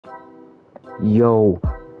Yo,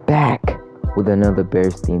 back with another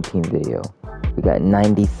Bears Team video. We got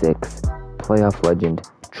 96 playoff legend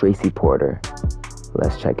Tracy Porter.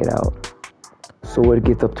 Let's check it out. So it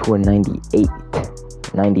gets up to a 98.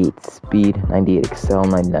 98 speed, 98 excel,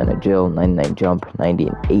 99 agile, 99 jump,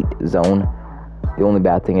 98 zone. The only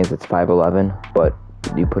bad thing is it's 5'11", but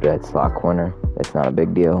you put it at slot corner. It's not a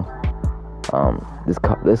big deal.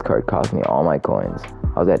 This card cost me all my coins.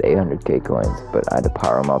 I was at 800k coins, but I had to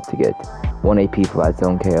power them up to get 1 AP flat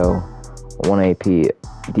zone KO, 1 AP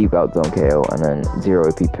deep out zone KO, and then 0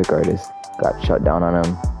 AP pick artist. Got shut down on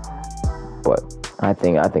him, but I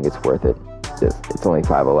think it's worth it. It's only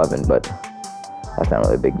 5'11", but that's not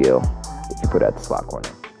really a big deal if you put it at the slot corner.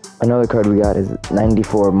 Another card we got is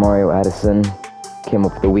 94 Mario Addison. Came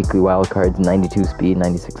up with the weekly wild cards, 92 speed,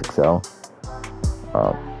 96 excel.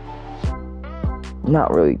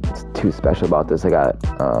 Not really too special about this. I got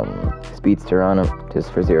Speedster on him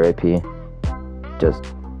just for 0 AP.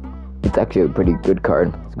 It's actually a pretty good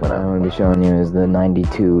card. What I'm going to be showing you is the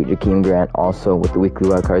 92 Jakeem Grant, also with the weekly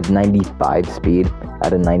wild cards, 95 speed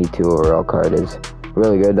at a 92 overall card is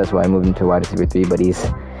really good. That's why I moved him to wide receiver 3, but he's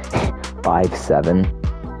 5'7".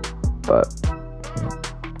 But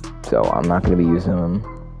so I'm not going to be using him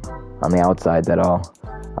on the outsides at all.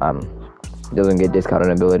 He doesn't get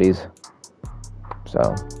discounted abilities, so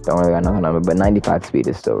don't really got nothing on him, but 95 speed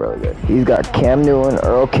is still really good. He's got Cam Newton,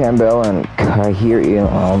 Earl Campbell, and Kahir.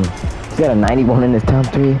 He's got a 91 in his top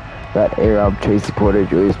 3. Got A-Rob, Tracy Porter,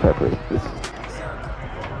 Julius Peppers.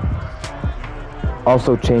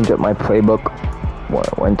 Also changed up my playbook.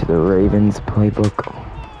 Went to the Ravens playbook.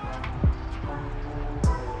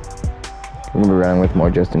 We're going to be running with more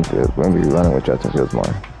Justin Fields. We're going to be running with Justin Fields more.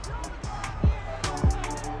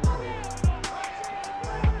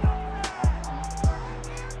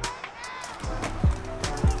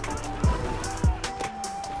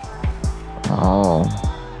 Oh.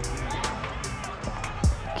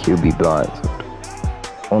 QB blunt.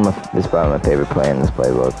 This is probably my favorite play in this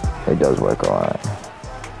playbook. It does work a lot.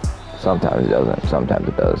 Sometimes it doesn't. Sometimes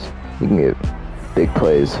it does. You can get big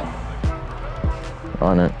plays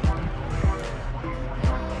on it.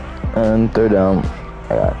 And third down,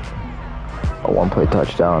 I got a 1-play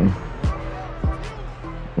touchdown.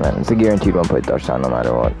 Man, it's a guaranteed 1-play touchdown no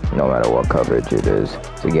matter what coverage it is.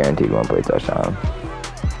 It's a guaranteed 1-play touchdown.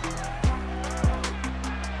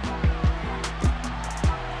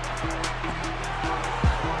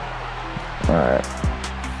 Alright.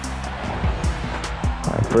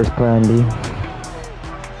 Alright, first play on D.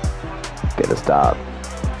 Get a stop.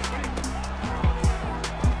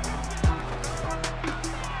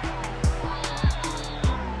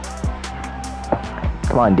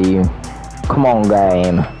 Come on, D. Come on,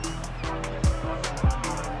 game.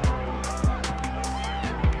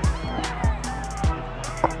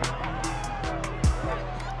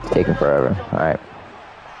 It's taking forever. Alright.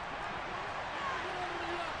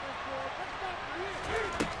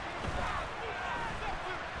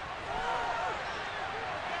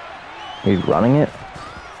 He's running it.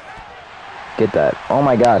 Get that. Oh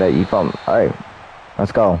my god, you fumbled. Alright.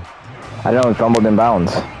 Let's go. I don't know, he fumbled in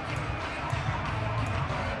bounds.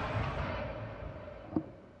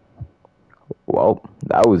 Well,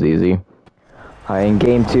 that was easy. Alright, in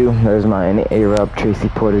game 2, there's my A-Rob, Tracy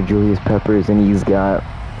Porter, Julius Peppers, and he's got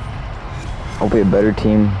hopefully a better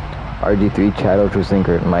team. RG3, Chad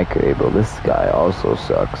Ochocinco, and Mike Abel. This guy also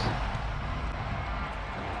sucks.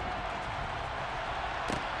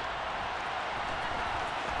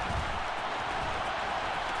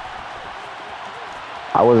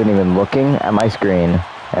 I wasn't even looking at my screen,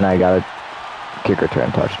 and I got a kick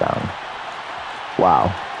return touchdown.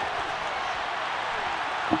 Wow.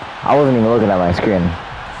 I wasn't even looking at my screen.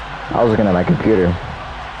 I was looking at my computer.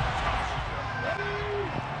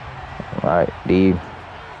 Alright, D.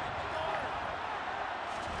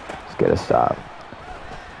 Let's get a stop.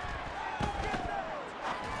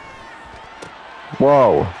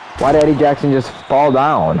 Whoa. Why did Eddie Jackson just fall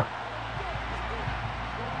down?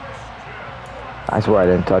 I swear I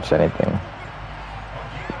didn't touch anything.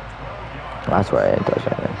 I swear I didn't touch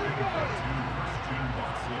anything.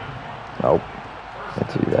 Nope.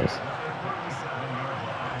 That's you guys.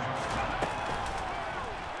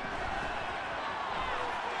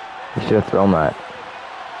 He should have thrown that.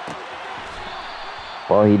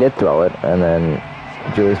 Well, he did throw it, and then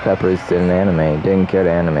Julius Peppers didn't care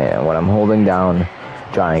to animate. And when I'm holding down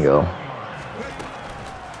triangle.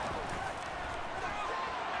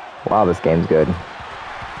 Wow, this game's good.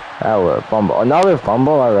 That was a fumble. Another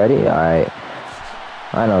fumble already? I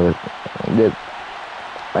know this.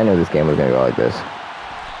 I knew this game was gonna go like this.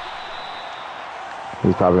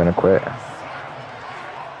 He's probably gonna quit.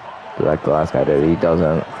 like the last guy did. He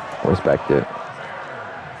doesn't respect it.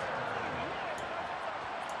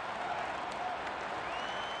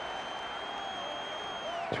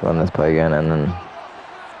 Let's run this play again, and then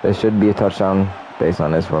this should be a touchdown. Based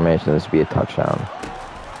on this formation, this should be a touchdown.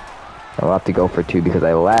 I'll have to go for 2 because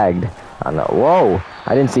I lagged on the... Whoa!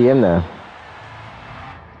 I didn't see him there.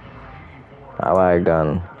 I lagged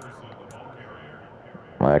on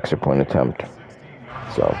my extra point attempt.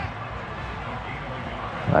 So,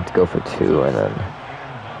 I have to go for 2, and then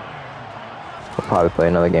we'll probably play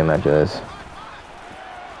another game after this.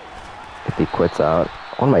 If he quits out.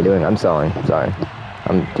 What am I doing? I'm selling. Sorry.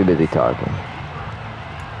 I'm too busy talking.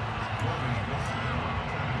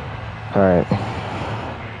 Alright.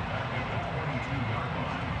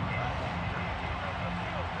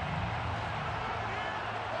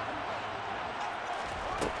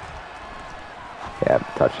 Yeah,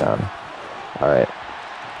 touchdown. Alright.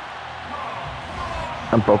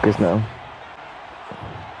 I'm focused now.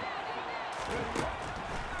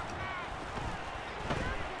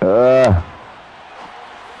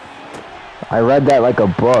 I read that like a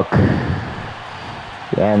book.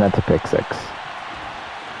 Yeah, and that's a pick 6.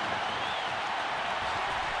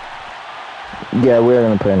 Yeah, we're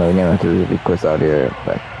gonna play another game after this if he quits out here,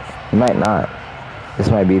 but he might not. This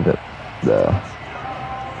might be the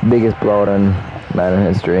biggest blowout in Madden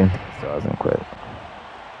history. So I doesn't quit.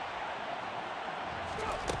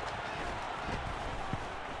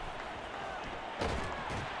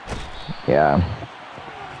 Yeah,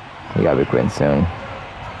 he gotta be quitting soon.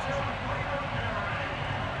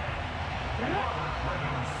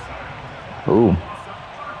 Ooh.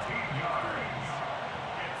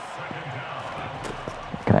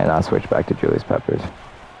 Can I not switch back to Julius Peppers?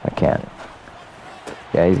 I can't.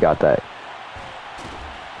 Yeah, he's got that.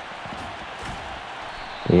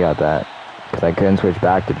 He got that. Because I couldn't switch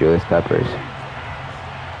back to Julius Peppers.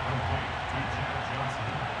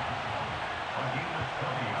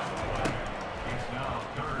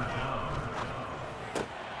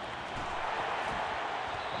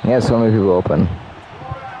 He has so many people open.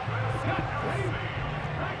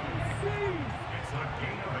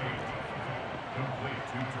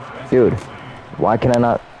 Dude, why can I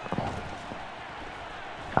not?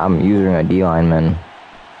 I'm using a D lineman.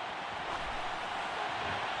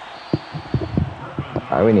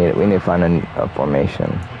 Alright, we need to find a formation.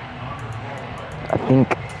 I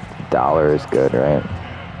think dollar is good, right?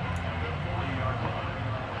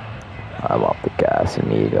 I'm off the gas and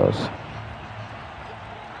amigos.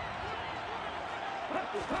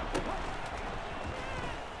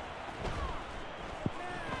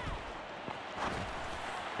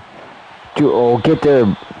 Dude, oh, get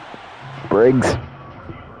there, Briggs.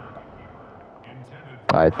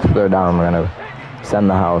 Alright, 3rd down. We're gonna send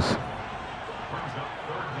the house.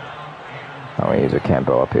 I'm gonna use a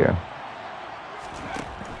Campo up here.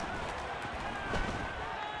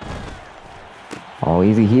 Oh,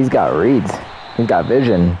 easy. He's got reads. He's got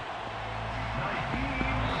vision.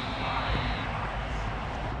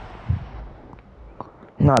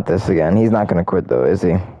 Not this again. He's not gonna quit though, is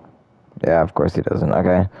he? Yeah, of course he doesn't.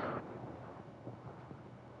 Okay.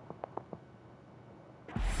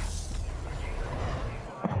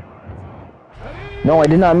 No, I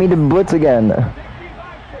did not mean to blitz again.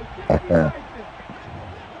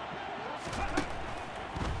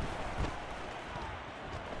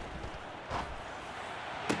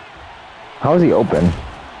 How is he open?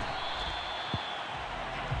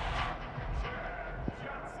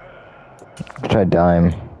 Try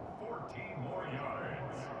dime.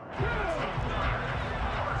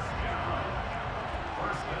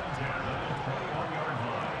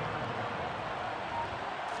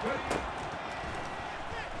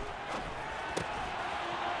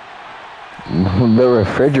 The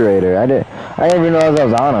refrigerator. I didn't even know I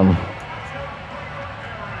was on him.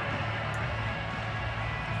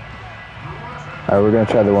 Alright, we're gonna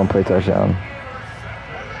try the 1-play touchdown.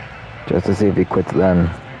 Just to see if he quits then.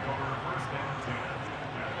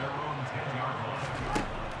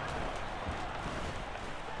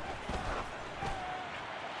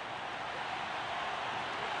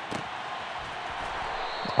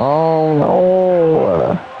 Oh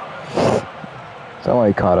no!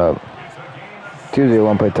 Somebody caught up. Tuesday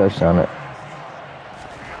 1-play touchdown it.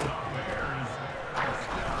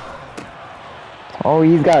 Oh,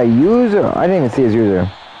 he's got a user. I didn't even see his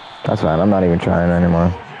user. That's fine. I'm not even trying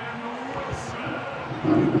anymore.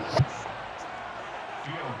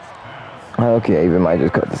 Okay, even might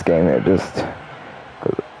just cut this game here. Just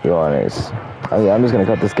go on is. Oh yeah, I'm just gonna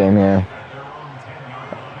cut this game here.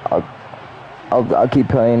 I'll keep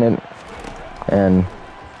playing it, and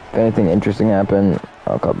if anything interesting happens,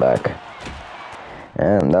 I'll cut back.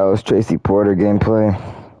 And that was Tracy Porter gameplay.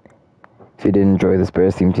 If you did enjoy this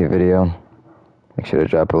Bears Team Team video, make sure to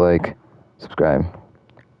drop a like, subscribe,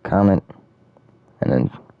 comment, and then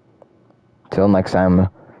till next time,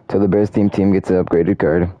 till the Bears Team gets an upgraded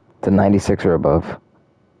card to 96 or above.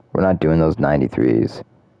 We're not doing those 93s,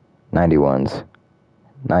 91s,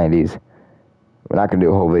 90s. We're not going to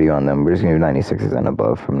do a whole video on them. We're just going to do 96s and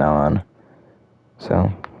above from now on.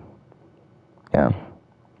 So, yeah.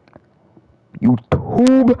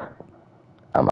 YouTube!